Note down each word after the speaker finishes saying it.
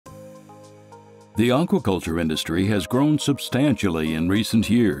The aquaculture industry has grown substantially in recent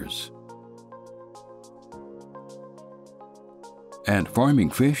years. And farming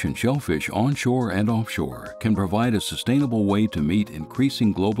fish and shellfish onshore and offshore can provide a sustainable way to meet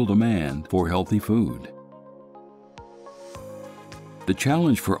increasing global demand for healthy food. The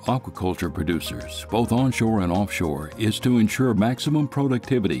challenge for aquaculture producers, both onshore and offshore, is to ensure maximum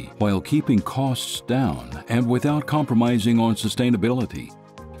productivity while keeping costs down and without compromising on sustainability.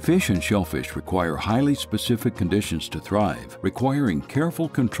 Fish and shellfish require highly specific conditions to thrive, requiring careful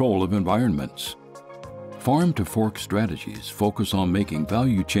control of environments. Farm-to-fork strategies focus on making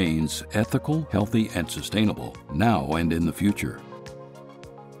value chains ethical, healthy, and sustainable, now and in the future.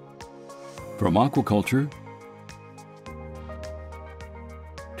 From aquaculture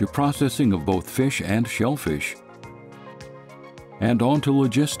to processing of both fish and shellfish, and on to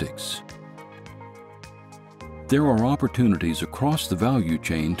logistics. There are opportunities across the value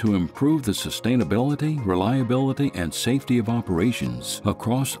chain to improve the sustainability, reliability, and safety of operations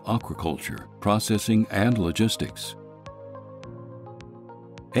across aquaculture, processing, and logistics.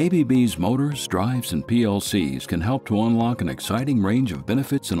 ABB's motors, drives, and PLCs can help to unlock an exciting range of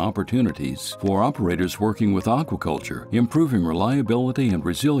benefits and opportunities for operators working with aquaculture, improving reliability and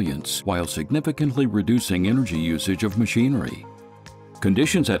resilience while significantly reducing energy usage of machinery.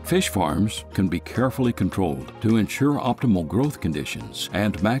 Conditions at fish farms can be carefully controlled to ensure optimal growth conditions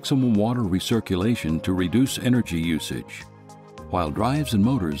and maximum water recirculation to reduce energy usage, while drives and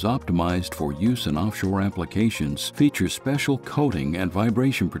motors optimized for use in offshore applications feature special coating and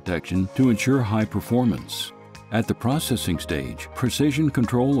vibration protection to ensure high performance. At the processing stage, precision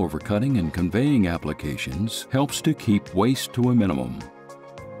control over cutting and conveying applications helps to keep waste to a minimum,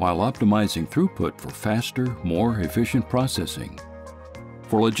 while optimizing throughput for faster, more efficient processing.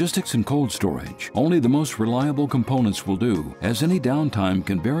 For logistics and cold storage, only the most reliable components will do, as any downtime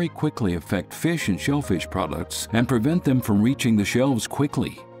can very quickly affect fish and shellfish products and prevent them from reaching the shelves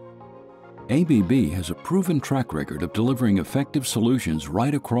quickly. ABB has a proven track record of delivering effective solutions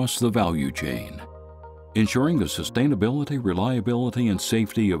right across the value chain, ensuring the sustainability, reliability, and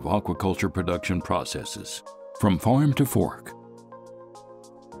safety of aquaculture production processes, from farm to fork.